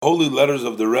Holy Letters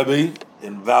of the Rebbe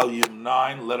in volume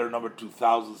 9, letter number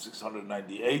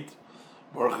 2698.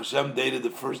 Baruch Hashem, dated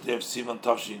the first day of Sivan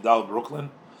Tafshin Dal,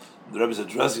 Brooklyn. The Rebbe is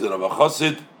addressing the Rabbi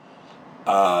Chassid,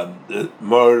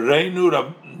 Moreinu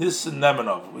Rab Nissen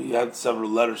Nemenov. We had several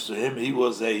letters to him. He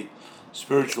was a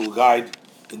spiritual guide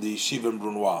in the yeshiva in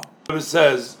Brunois. The Rebbe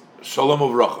says, Shalom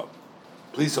Uvracha,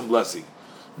 peace and blessing.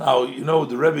 Now,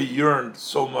 the Rebbe yearned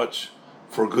so much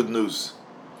for good news.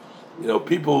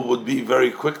 People would be very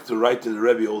quick to write to the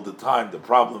Rebbe all the time, the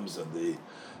problems and the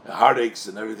heartaches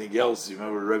and everything else. You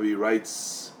remember the Rebbe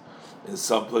writes in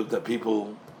some place that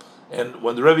people, and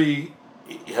when the Rebbe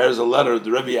hears a letter,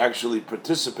 the Rebbe actually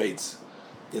participates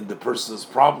in the person's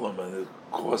problem, and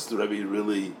of course the Rebbe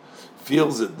really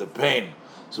feels it, the pain.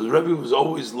 So the Rebbe was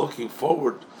always looking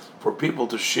forward for people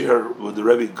to share with the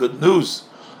Rebbe good news,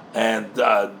 and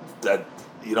that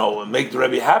make the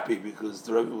Rebbe happy, because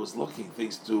the Rebbe was looking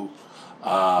things to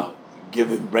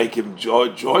make him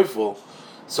joyful.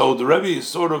 So the Rebbe is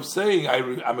sort of saying,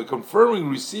 I'm confirming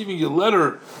receiving your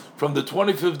letter from the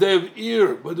 25th day of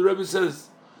Iyar. But the Rebbe says,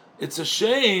 it's a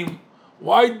shame.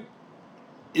 Why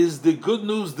is the good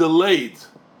news delayed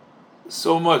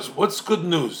so much? What's good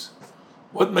news?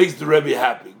 What makes the Rebbe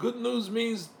happy? Good news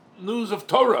means news of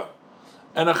Torah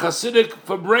and a Hasidic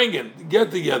Farbrengen,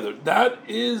 get together. That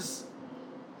is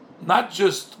not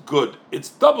just good, it's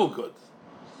double good,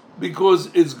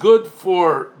 because it's good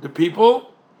for the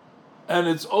people and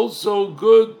it's also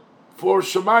good for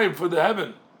Shemayim, for the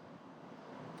heaven.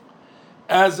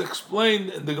 As explained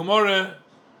in the Gemara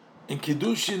in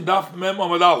Kiddushin Daf Mem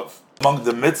Amud Aleph. Among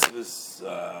the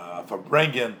mitzvahs for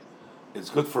Brengen,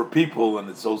 it's good for people and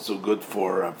it's also good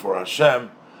for Hashem.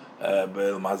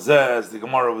 Be'el Mazeh, as the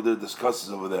Gemara over there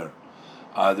discusses over there.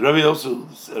 The Rebbe also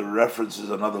references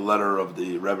another letter of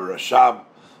the Rebbe Rashab,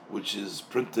 which is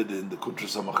printed in the Kuntra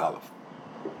Samach Aleph.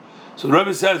 So the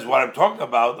Rebbe says, what I'm talking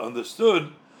about,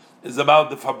 understood, is about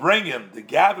the Farbrengen, the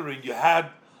gathering you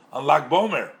had on Lag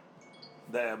Bomer,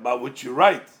 about which you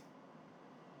write.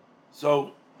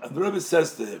 So, and the Rebbe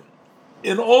says to him,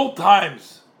 in all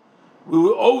times, we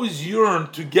will always yearn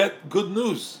to get good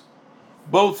news,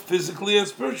 both physically and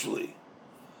spiritually.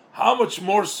 How much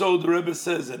more so, the Rebbe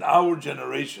says, in our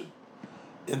generation,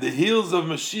 in the heels of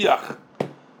Mashiach.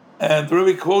 And the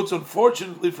Rebbe quotes,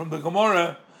 unfortunately, from the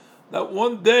Gemara, that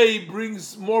one day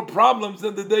brings more problems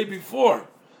than the day before.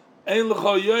 Ein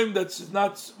l'chol yom, that's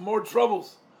not more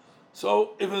troubles.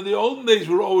 So, if in the olden days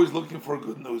we were always looking for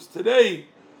good news, today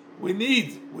we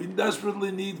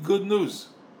desperately need good news.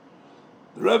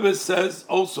 The Rebbe says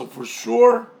also, for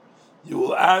sure, you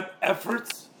will add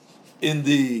efforts in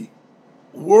the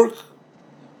work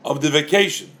of the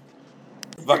vacation,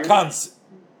 vacances,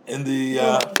 in the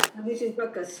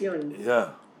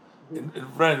in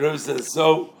French. Rebbe says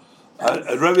so.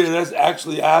 Rebbe has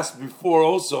actually asked before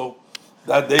also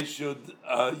that they should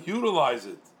utilize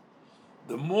it.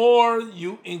 The more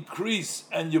you increase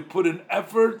and you put an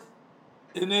effort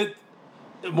in it,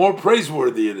 the more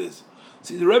praiseworthy it is.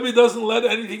 See, the Rebbe doesn't let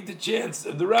anything to chance,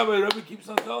 and the Rebbe keeps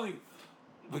on telling you,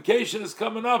 vacation is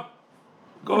coming up.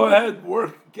 Go ahead,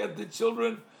 work, get the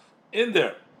children in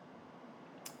there.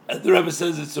 And the Rebbe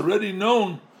says it's already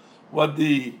known what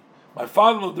my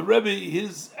father-in-law, the Rebbe,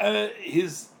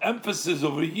 his emphasis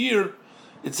over here,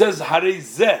 it says Harei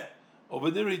Zeh.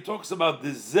 Over there he talks about the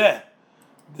Zeh.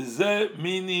 The Zeh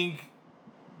meaning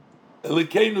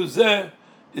Elokeinu Zeh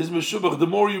is Meshubach. The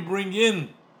more you bring in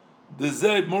the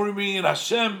Zeh, the more you bring in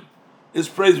Hashem, is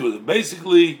praiseworthy.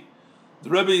 Basically, the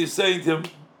Rebbe is saying to him,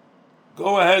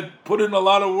 go ahead, put in a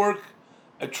lot of work,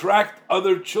 attract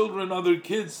other children, other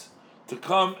kids to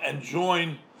come and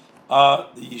join the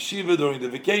yeshiva during the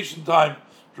vacation time.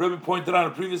 The Rebbe pointed out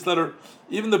in a previous letter,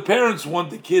 even the parents want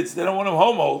the kids. They don't want them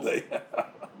home all day.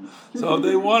 So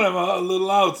they want them a little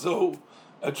out, so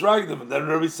attract them. And then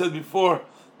the Rebbe said before,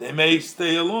 they may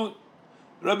stay alone.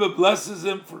 The Rebbe blesses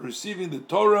him for receiving the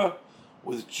Torah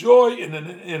with joy in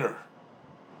an inner.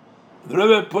 The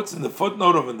Rebbe puts in the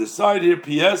footnote on the side here,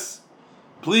 P.S.,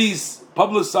 please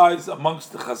publicize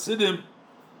amongst the Hasidim,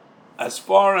 as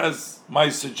far as my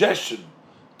suggestion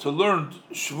to learn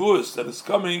Shavuos that is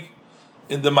coming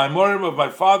in the Maimorim of my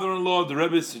father-in-law. The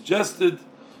Rebbe suggested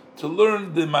to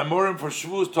learn the Maimorim for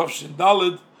Shavuos Tafshin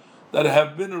Daled that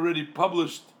have been already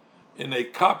published in a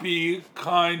copy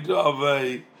kind of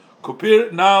a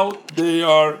kopir. Now they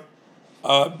are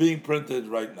being printed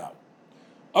right now.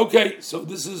 Okay, so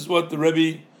this is what the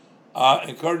Rebbe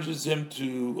encourages him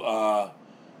to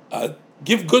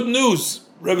give good news.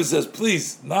 Rebbe says,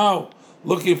 please, now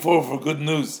looking forward for good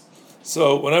news.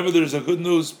 So whenever there's a good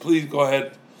news, please go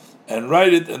ahead and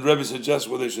write it. And Rebbe suggests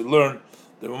what they should learn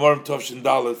the Memorim Tovshin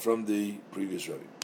Dalet from the previous Rebbe.